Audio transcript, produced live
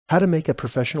How to make a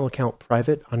professional account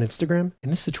private on Instagram. In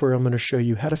this tutorial, I'm going to show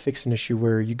you how to fix an issue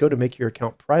where you go to make your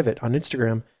account private on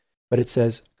Instagram, but it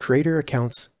says creator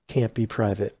accounts can't be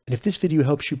private. And if this video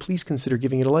helps you, please consider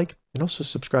giving it a like and also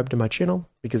subscribe to my channel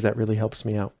because that really helps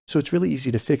me out. So it's really easy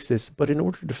to fix this, but in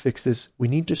order to fix this, we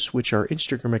need to switch our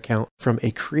Instagram account from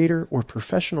a creator or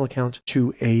professional account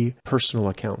to a personal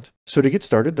account. So to get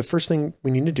started, the first thing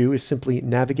we need to do is simply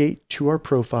navigate to our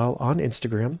profile on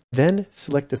Instagram, then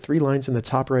select the three lines in the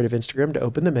top right of Instagram to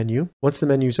open the menu. Once the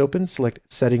menu is open, select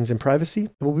settings and privacy.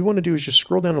 And what we want to do is just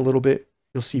scroll down a little bit.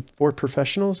 You'll see for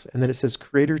professionals, and then it says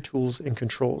creator tools and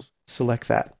controls. Select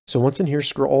that. So once in here,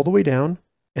 scroll all the way down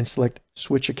and select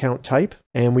switch account type.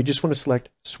 And we just want to select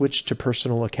switch to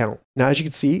personal account. Now, as you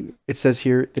can see, it says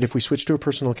here that if we switch to a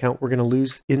personal account, we're going to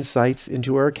lose insights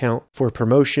into our account for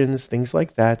promotions, things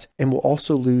like that. And we'll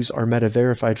also lose our Meta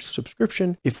verified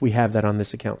subscription if we have that on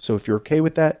this account. So if you're okay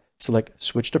with that, select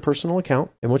switch to personal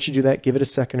account. And once you do that, give it a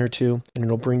second or two, and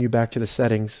it'll bring you back to the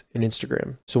settings in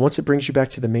Instagram. So once it brings you back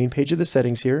to the main page of the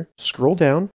settings here, scroll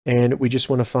down, and we just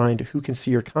want to find who can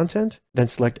see your content, then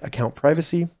select account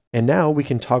privacy. And now we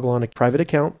can toggle on a private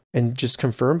account and just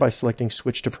confirm by selecting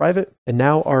switch to private. And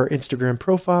now our Instagram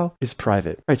profile is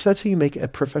private. All right, so that's how you make a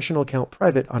professional account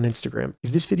private on Instagram.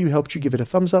 If this video helped you, give it a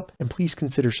thumbs up, and please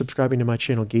consider subscribing to my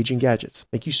channel, Gauging Gadgets.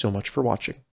 Thank you so much for watching.